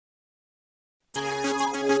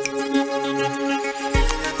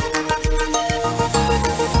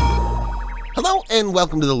And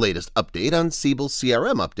welcome to the latest update on Siebel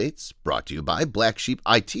CRM updates, brought to you by Black Sheep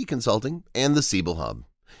IT Consulting and the Siebel Hub,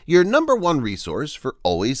 your #1 resource for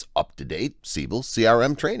always up-to-date Siebel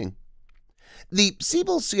CRM training. The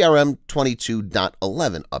Siebel CRM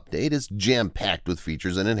 22.11 update is jam-packed with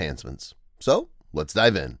features and enhancements. So, let's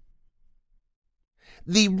dive in.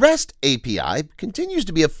 The REST API continues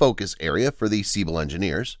to be a focus area for the Siebel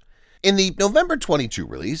engineers. In the November 22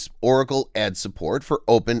 release, Oracle adds support for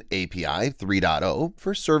OpenAPI 3.0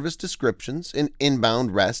 for service descriptions in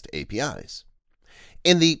inbound REST APIs.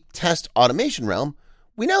 In the test automation realm,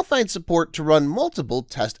 we now find support to run multiple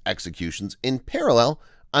test executions in parallel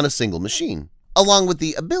on a single machine, along with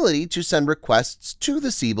the ability to send requests to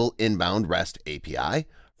the Siebel inbound REST API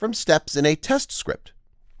from steps in a test script.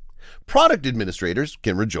 Product administrators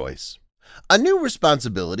can rejoice. A new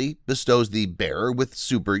responsibility bestows the bearer with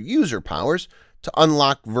super user powers to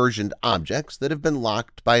unlock versioned objects that have been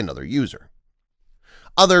locked by another user.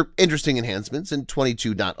 Other interesting enhancements in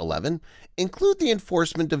 22.11 include the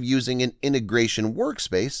enforcement of using an integration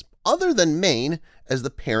workspace other than main as the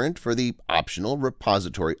parent for the optional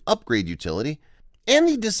repository upgrade utility, and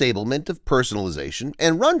the disablement of personalization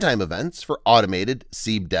and runtime events for automated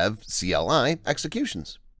SiebDev CLI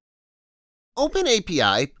executions.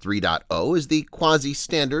 OpenAPI 3.0 is the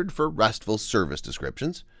quasi-standard for RESTful service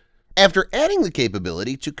descriptions. After adding the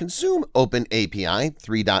capability to consume OpenAPI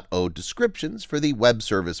 3.0 descriptions for the web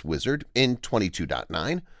service wizard in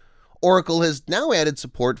 22.9, Oracle has now added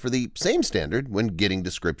support for the same standard when getting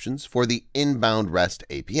descriptions for the inbound REST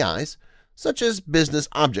APIs, such as business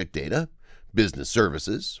object data, business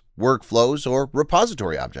services, workflows, or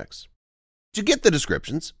repository objects. To get the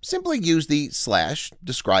descriptions, simply use the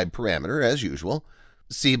 /describe parameter as usual.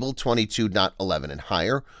 Siebel 22.11 and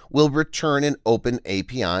higher will return an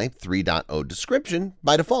OpenAPI 3.0 description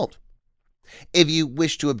by default. If you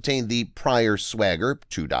wish to obtain the prior Swagger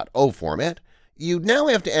 2.0 format, you now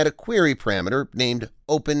have to add a query parameter named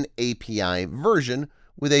OpenAPI version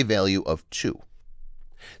with a value of 2.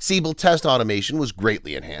 Siebel test automation was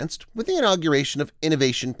greatly enhanced with the inauguration of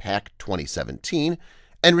Innovation Pack 2017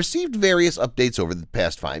 and received various updates over the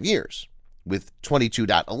past 5 years. With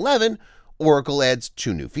 22.11, Oracle adds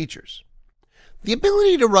 2 new features. The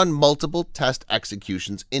ability to run multiple test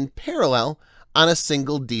executions in parallel on a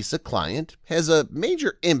single DISA client has a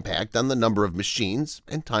major impact on the number of machines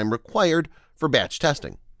and time required for batch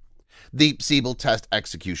testing. The Siebel Test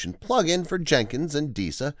Execution plugin for Jenkins and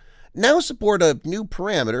DISA now support a new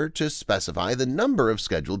parameter to specify the number of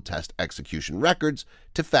scheduled test execution records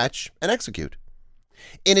to fetch and execute.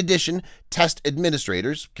 In addition, test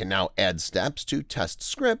administrators can now add steps to test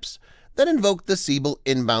scripts that invoke the Siebel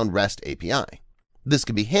inbound REST API. This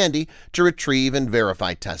can be handy to retrieve and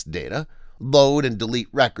verify test data, load and delete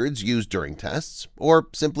records used during tests, or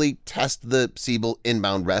simply test the Siebel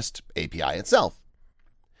inbound REST API itself.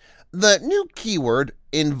 The new keyword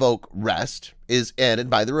InvokeRest is added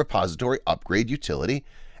by the repository upgrade utility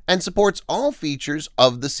and supports all features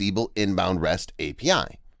of the Siebel inbound REST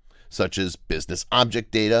API, such as business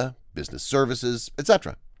object data, business services,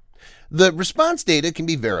 etc. The response data can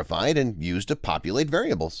be verified and used to populate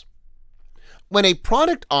variables. When a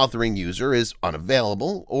product authoring user is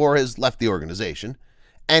unavailable or has left the organization,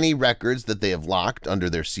 any records that they have locked under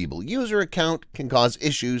their Siebel user account can cause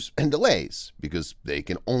issues and delays because they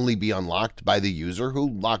can only be unlocked by the user who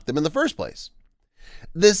locked them in the first place.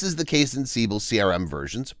 This is the case in Siebel CRM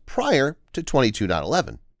versions prior to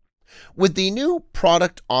 22.11. With the new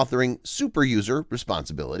product authoring superuser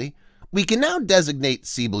responsibility, we can now designate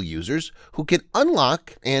Siebel users who can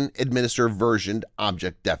unlock and administer versioned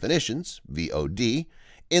object definitions (VOD)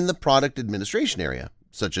 in the product administration area,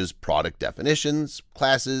 such as product definitions,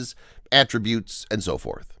 classes, attributes, and so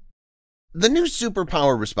forth. The new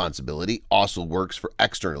superpower responsibility also works for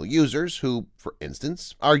external users who, for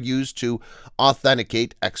instance, are used to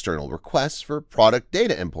authenticate external requests for product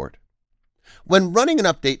data import. When running an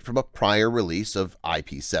update from a prior release of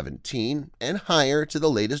IP17 and higher to the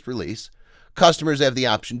latest release, customers have the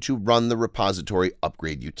option to run the repository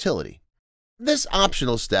upgrade utility. This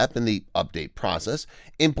optional step in the update process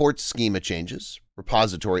imports schema changes,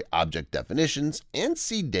 repository object definitions, and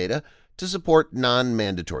seed data to support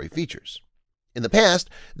non-mandatory features. In the past,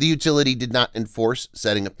 the utility did not enforce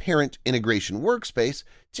setting a parent integration workspace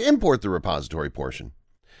to import the repository portion.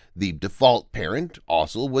 The default parent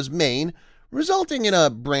also was main, resulting in a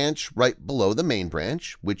branch right below the main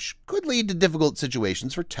branch, which could lead to difficult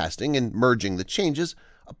situations for testing and merging the changes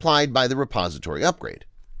applied by the repository upgrade.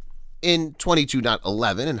 In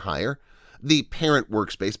 22.11 and higher, the parent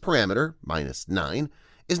workspace parameter, -9,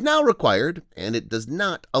 is now required, and it does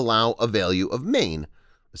not allow a value of main,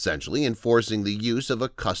 essentially enforcing the use of a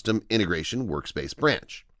custom integration workspace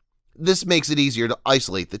branch. This makes it easier to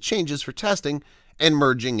isolate the changes for testing and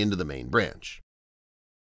merging into the main branch.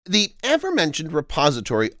 The aforementioned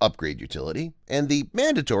repository upgrade utility and the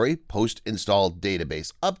mandatory post-install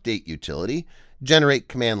database update utility generate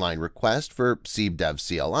command line request for Siebel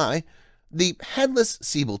CLI, the headless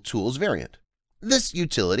Siebel Tools variant. This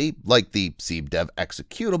utility, like the Siebel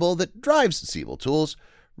executable that drives Siebel Tools,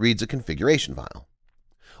 reads a configuration file.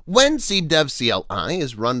 When Siebel CLI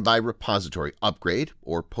is run by repository upgrade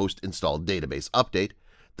or post-install database update,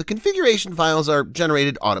 the configuration files are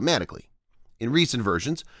generated automatically. In recent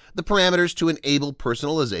versions, the parameters to enable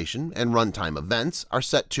personalization and runtime events are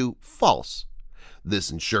set to false.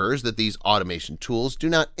 This ensures that these automation tools do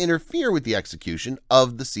not interfere with the execution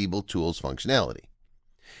of the Siebel Tools functionality.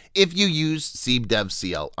 If you use Siebel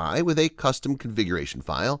CLI with a custom configuration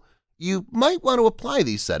file, you might want to apply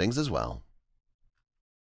these settings as well.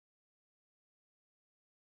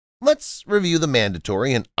 Let's review the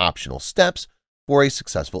mandatory and optional steps for a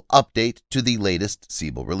successful update to the latest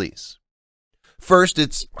Siebel release. First,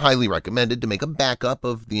 it's highly recommended to make a backup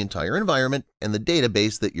of the entire environment and the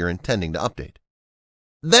database that you're intending to update.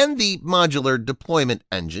 Then the modular deployment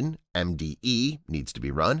engine, MDE, needs to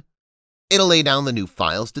be run. It'll lay down the new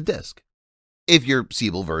files to disk. If your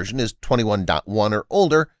Siebel version is 21.1 or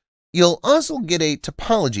older, you'll also get a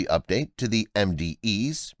topology update to the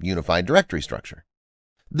MDE's unified directory structure.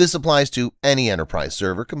 This applies to any enterprise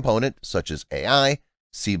server component such as AI,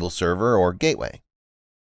 Siebel Server, or Gateway.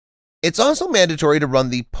 It's also mandatory to run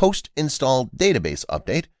the post-install database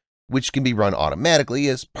update, which can be run automatically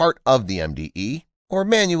as part of the MDE or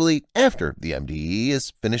manually after the MDE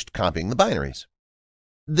is finished copying the binaries.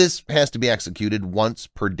 This has to be executed once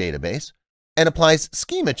per database and applies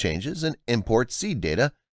schema changes and imports seed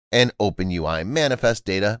data and OpenUI manifest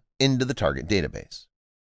data into the target database.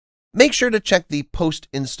 Make sure to check the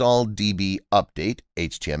post-install DB update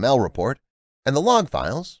HTML report and the log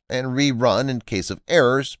files and rerun in case of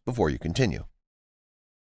errors before you continue.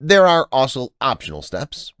 There are also optional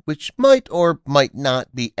steps which might or might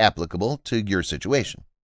not be applicable to your situation.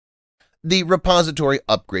 The repository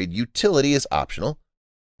upgrade utility is optional.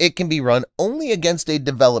 It can be run only against a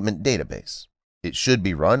development database. It should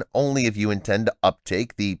be run only if you intend to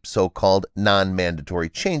uptake the so-called non-mandatory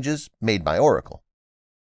changes made by Oracle.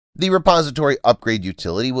 The repository upgrade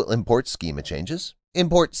utility will import schema changes,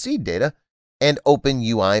 import seed data, and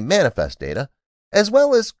OpenUI manifest data, as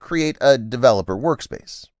well as create a developer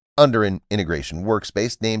workspace under an integration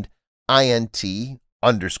workspace named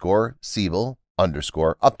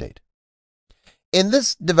int_Siebel_update. In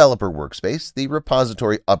this developer workspace, the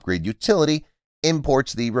repository upgrade utility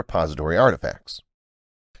imports the repository artifacts.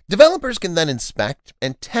 Developers can then inspect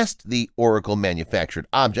and test the Oracle manufactured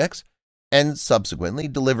objects and subsequently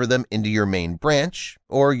deliver them into your main branch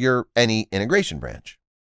or your any integration branch.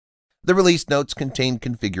 The release notes contain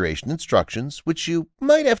configuration instructions which you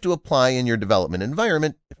might have to apply in your development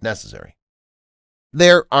environment if necessary.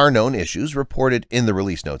 There are known issues reported in the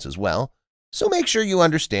release notes as well, so make sure you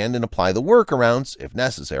understand and apply the workarounds if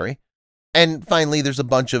necessary. And finally, there's a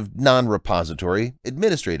bunch of non-repository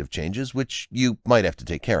administrative changes which you might have to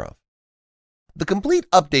take care of. The complete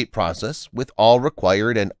update process, with all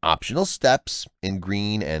required and optional steps in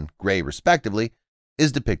green and gray respectively,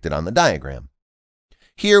 is depicted on the diagram.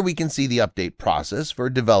 Here we can see the update process for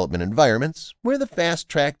development environments, where the fast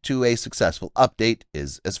track to a successful update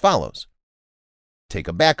is as follows. Take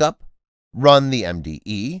a backup, run the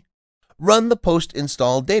MDE, run the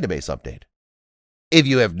post-install database update. If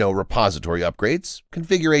you have no repository upgrades,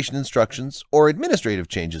 configuration instructions, or administrative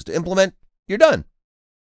changes to implement, you're done.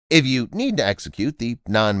 If you need to execute the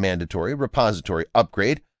non-mandatory repository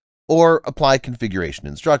upgrade or apply configuration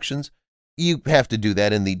instructions, you have to do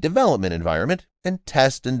that in the development environment and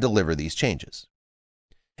test and deliver these changes.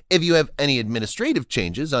 If you have any administrative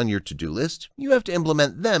changes on your to-do list, you have to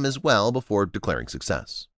implement them as well before declaring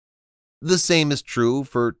success. The same is true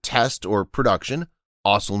for test or production,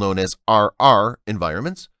 also known as RR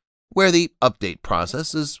environments, where the update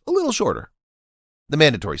process is a little shorter. The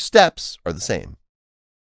mandatory steps are the same.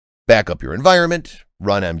 Back up your environment,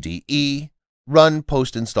 run MDE, run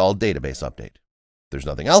post-install database update. If there's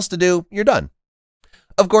nothing else to do, you're done.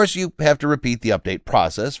 Of course, you have to repeat the update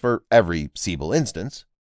process for every Siebel instance.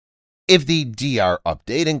 If the DR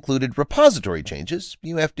update included repository changes,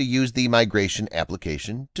 you have to use the migration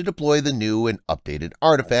application to deploy the new and updated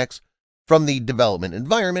artifacts from the development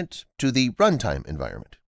environment to the runtime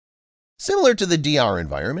environment. Similar to the DR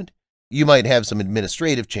environment, you might have some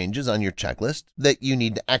administrative changes on your checklist that you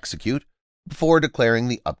need to execute before declaring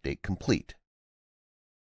the update complete.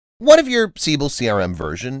 What if your Siebel CRM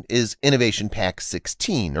version is Innovation Pack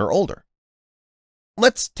 16 or older?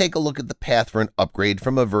 Let's take a look at the path for an upgrade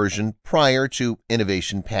from a version prior to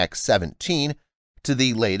Innovation Pack 17 to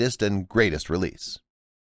the latest and greatest release.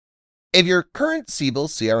 If your current Siebel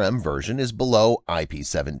CRM version is below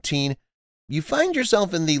IP17, you find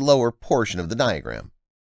yourself in the lower portion of the diagram.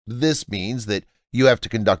 This means that you have to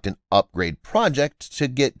conduct an upgrade project to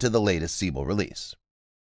get to the latest Siebel release.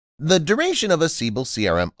 The duration of a Siebel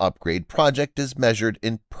CRM upgrade project is measured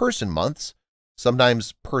in person months,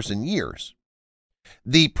 sometimes person years.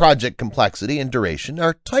 The project complexity and duration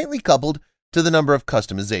are tightly coupled to the number of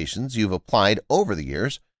customizations you've applied over the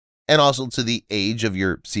years and also to the age of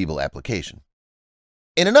your Siebel application.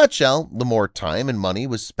 In a nutshell, the more time and money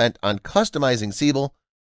was spent on customizing Siebel,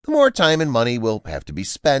 the more time and money will have to be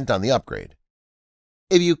spent on the upgrade.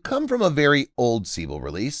 If you come from a very old Siebel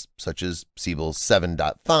release, such as Siebel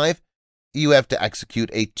 7.5, you have to execute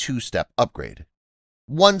a two-step upgrade.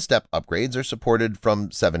 One-step upgrades are supported from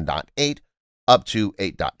 7.8 up to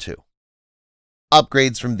 8.2.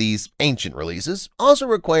 Upgrades from these ancient releases also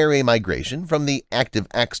require a migration from the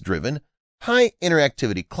ActiveX-driven high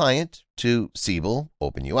interactivity client to Siebel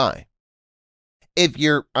OpenUI. If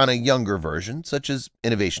you're on a younger version, such as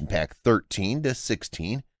Innovation Pack 13 to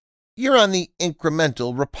 16, you're on the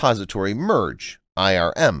Incremental Repository Merge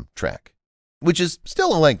 (IRM) track, which is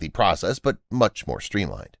still a lengthy process but much more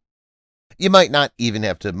streamlined. You might not even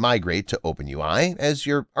have to migrate to OpenUI as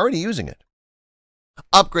you're already using it.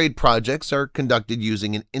 Upgrade projects are conducted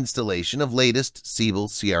using an installation of latest Siebel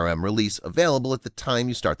CRM release available at the time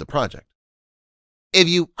you start the project. If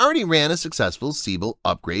you already ran a successful Siebel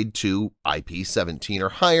upgrade to IP17 or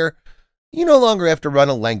higher, you no longer have to run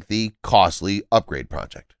a lengthy, costly upgrade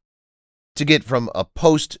project. To get from a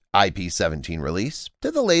post-IP17 release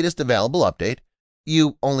to the latest available update,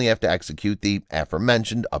 you only have to execute the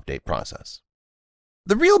aforementioned update process.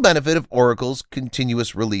 The real benefit of Oracle's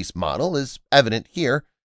continuous release model is evident here,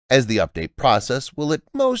 as the update process will at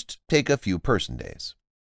most take a few person days.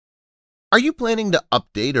 Are you planning to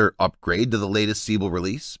update or upgrade to the latest Siebel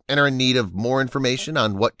release and are in need of more information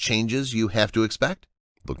on what changes you have to expect?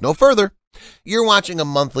 Look no further. You're watching a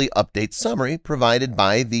monthly update summary provided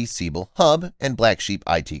by the Siebel Hub and Black Sheep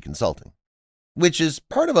IT Consulting, which is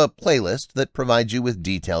part of a playlist that provides you with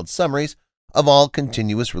detailed summaries of all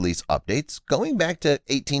continuous release updates going back to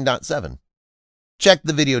 18.7. Check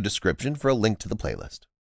the video description for a link to the playlist.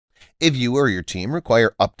 If you or your team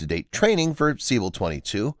require up-to-date training for Siebel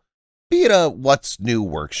 22, be it a What's New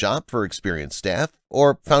workshop for experienced staff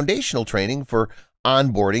or foundational training for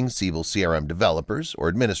onboarding Siebel CRM developers or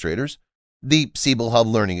administrators, the Siebel Hub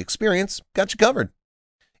Learning Experience got you covered.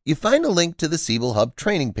 You find a link to the Siebel Hub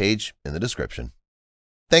training page in the description.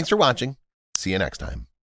 Thanks for watching. See you next time.